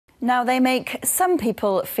Now, they make some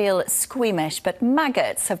people feel squeamish, but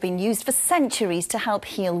maggots have been used for centuries to help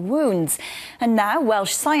heal wounds. And now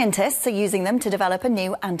Welsh scientists are using them to develop a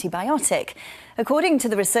new antibiotic. According to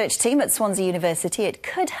the research team at Swansea University, it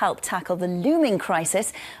could help tackle the looming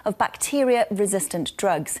crisis of bacteria-resistant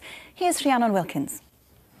drugs. Here's Rhiannon Wilkins.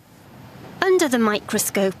 Under the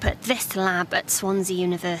microscope at this lab at Swansea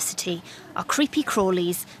University are creepy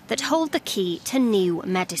crawlies that hold the key to new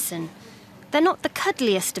medicine. They're not the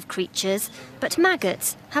cuddliest of creatures, but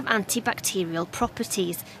maggots have antibacterial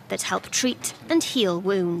properties that help treat and heal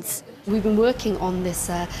wounds. We've been working on this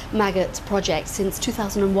maggot project since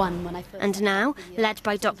 2001 when I first... And now, led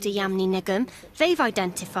by Dr. Yamni Nigam, they've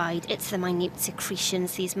identified it's the minute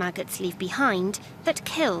secretions these maggots leave behind that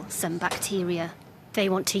kill some bacteria. They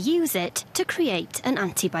want to use it to create an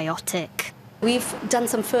antibiotic. We've done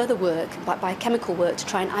some further work, biochemical work, to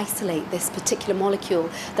try and isolate this particular molecule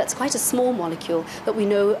that's quite a small molecule that we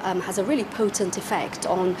know has a really potent effect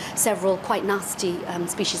on several quite nasty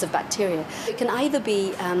species of bacteria. It can either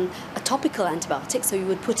be a topical antibiotic, so you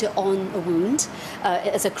would put it on a wound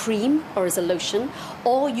as a cream or as a lotion,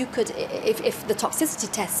 or you could, if the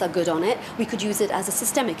toxicity tests are good on it, we could use it as a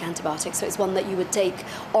systemic antibiotic, so it's one that you would take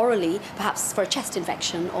orally, perhaps for a chest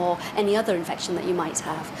infection or any other infection that you might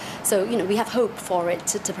have. So, you know, we have hope for it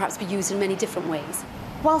to perhaps be used in many different ways.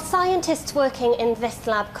 While scientists working in this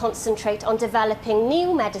lab concentrate on developing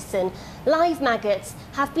new medicine, live maggots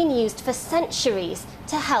have been used for centuries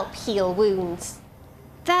to help heal wounds.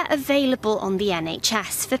 They're available on the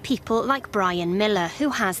NHS for people like Brian Miller, who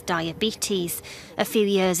has diabetes. A few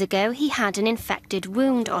years ago, he had an infected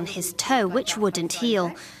wound on his toe which wouldn't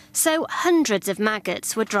heal. So hundreds of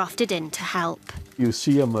maggots were drafted in to help. You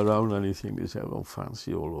see them around and you think, I don't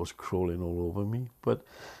fancy all those crawling all over me. But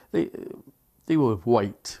they were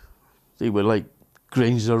white. They were like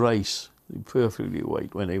grains of rice. They were perfectly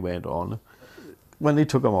white when they went on. When they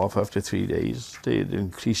took them off after 3 days, they had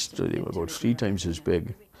increased, they were about 3 times as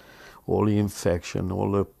big. All the infection,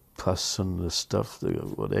 all the pus and the stuff,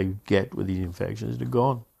 what they get with the infections, they're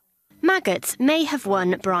gone. Maggots may have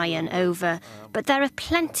won Brian over, but there are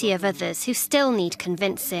plenty of others who still need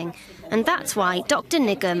convincing. And that's why Dr.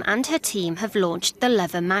 Nigam and her team have launched the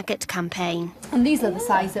Love a Maggot campaign. And these are the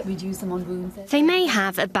size that we'd use them on wounds. They may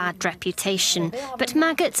have a bad reputation, but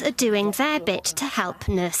maggots are doing their bit to help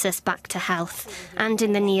nurse us back to health. And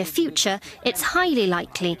in the near future, it's highly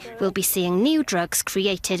likely we'll be seeing new drugs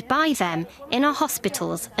created by them in our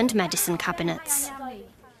hospitals and medicine cabinets.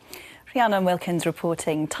 Rhiannon Wilkins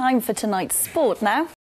reporting. Time for tonight's sport now.